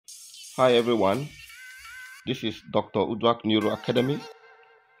Hi everyone, this is Dr Uduak Neuroacademy.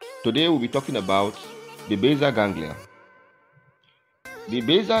 Today we'll be talking about the basal ganglia. The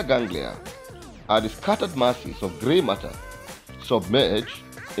basal ganglia are the scattered masses of gray matter submerged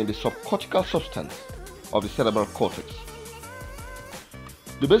in the subcortical substance of the cerebral cortex.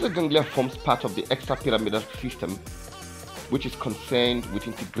 The basal ganglia forms part of the extrapyramidal system, which is concerned with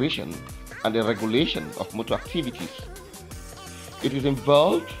integration and the regulation of motor activities. It is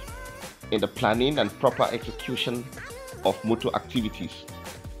involved in the planning and proper execution of motor activities.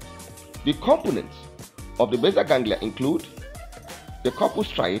 The components of the basal ganglia include the corpus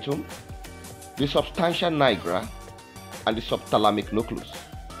striatum, the substantia nigra, and the subthalamic nucleus.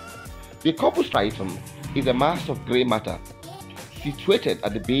 The corpus striatum is a mass of gray matter situated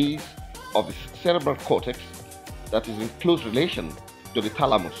at the base of the cerebral cortex that is in close relation to the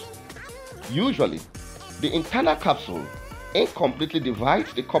thalamus. Usually, the internal capsule incompletely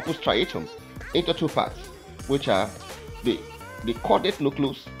divides the corpus striatum into two parts, which are the caudate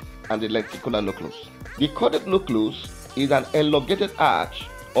nucleus and the lenticular nucleus. The caudate nucleus is an elongated arch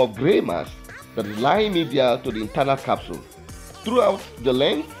of gray mass that is lying medial to the internal capsule. Throughout the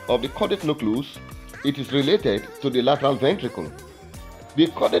length of the caudate nucleus, it is related to the lateral ventricle. The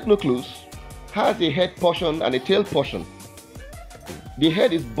caudate nucleus has a head portion and a tail portion. The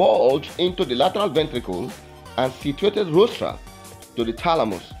head is bulged into the lateral ventricle and situated rostral to the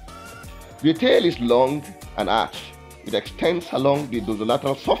thalamus. The tail is long and arched. It extends along the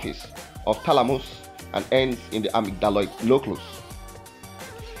dorsolateral surface of thalamus and ends in the amygdaloid nucleus.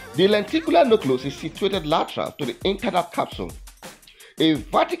 The lenticular nucleus is situated lateral to the internal capsule. A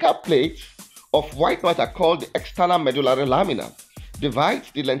vertical plate of white matter called the external medullary lamina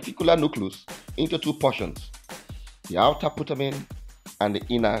divides the lenticular nucleus into two portions, the outer putamen and the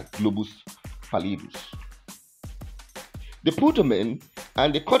inner globus pallidus. The putamen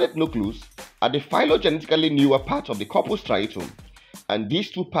and the caudate nucleus are the phylogenetically newer parts of the corpus striatum, and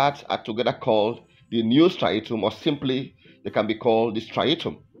these two parts are together called the neostriatum, or simply they can be called the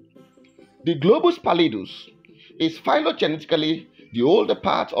striatum. The globus pallidus is phylogenetically the older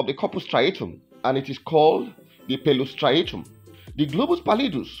part of the corpus striatum, and it is called the pelostriatum. The globus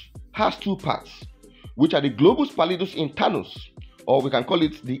pallidus has two parts, which are the globus pallidus internus, or we can call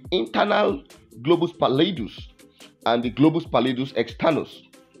it the internal globus pallidus, and the globus pallidus externus,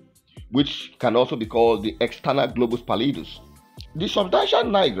 which can also be called the external globus pallidus. The substantia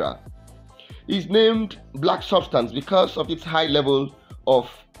nigra is named black substance because of its high level of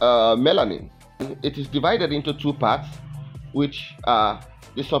melanin. It is divided into two parts, which are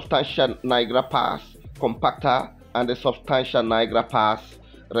the substantia nigra pars compacta and the substantia nigra pars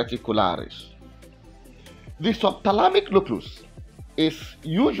reticularis. The subthalamic nucleus is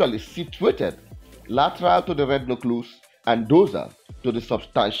usually situated lateral to the red nucleus and dorsal to the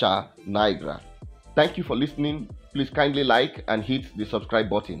substantia nigra. Thank you for listening. Please kindly like and hit the subscribe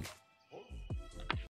button.